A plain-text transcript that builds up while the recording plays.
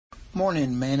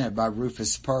Morning Manna by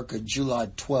Rufus Parker, July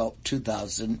 12,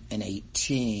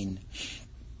 2018.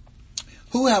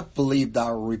 Who hath believed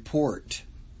our report?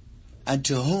 And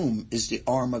to whom is the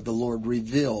arm of the Lord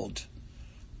revealed?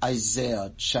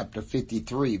 Isaiah chapter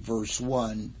 53, verse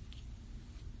 1.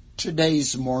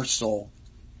 Today's morsel.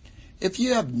 If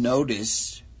you have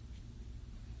noticed,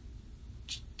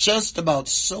 just about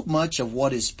so much of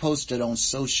what is posted on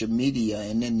social media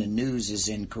and in the news is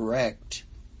incorrect.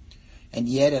 And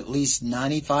yet at least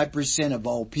 95% of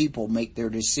all people make their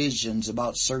decisions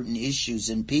about certain issues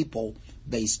and people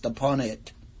based upon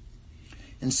it.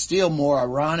 And still more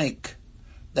ironic,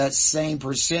 that same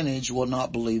percentage will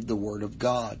not believe the word of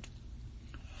God.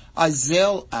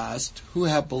 Isaiah asked, who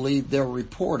have believed their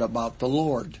report about the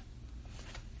Lord?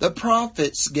 The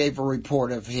prophets gave a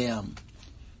report of him.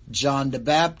 John the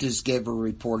Baptist gave a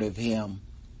report of him.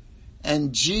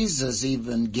 And Jesus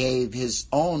even gave his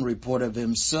own report of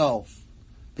himself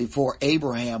before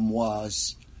Abraham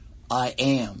was, I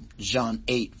am, John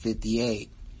 8:58.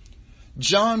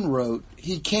 John wrote,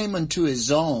 he came unto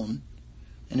his own,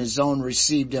 and his own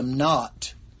received him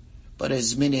not. But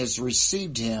as many as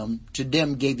received him, to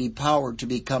them gave he power to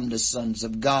become the sons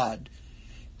of God,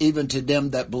 even to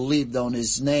them that believed on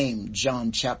his name,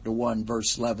 John chapter 1,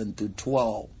 verse 11 through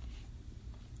 12.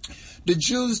 The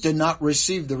Jews did not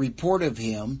receive the report of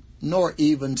him, nor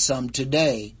even some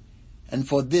today, and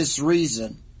for this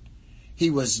reason, he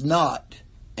was not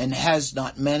and has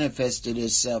not manifested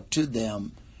himself to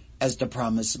them as the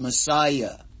promised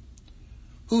Messiah.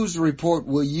 Whose report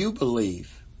will you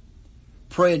believe?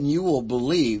 Pray and you will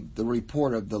believe the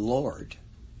report of the Lord.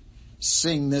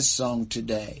 Sing this song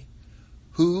today.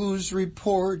 Whose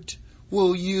report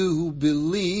will you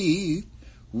believe?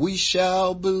 We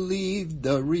shall believe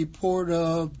the report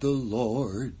of the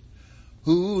Lord.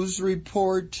 Whose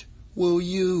report will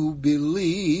you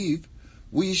believe?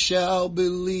 We shall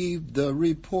believe the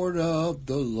report of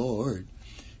the Lord.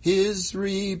 His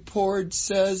report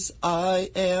says,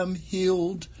 I am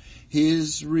healed.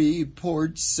 His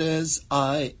report says,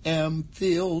 I am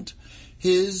filled.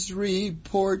 His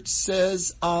report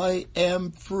says, I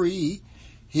am free.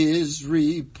 His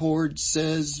report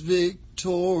says, victory.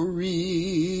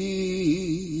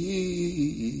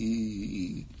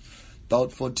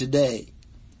 Thought for today.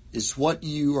 Is what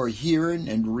you are hearing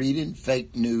and reading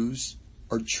fake news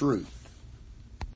or truth?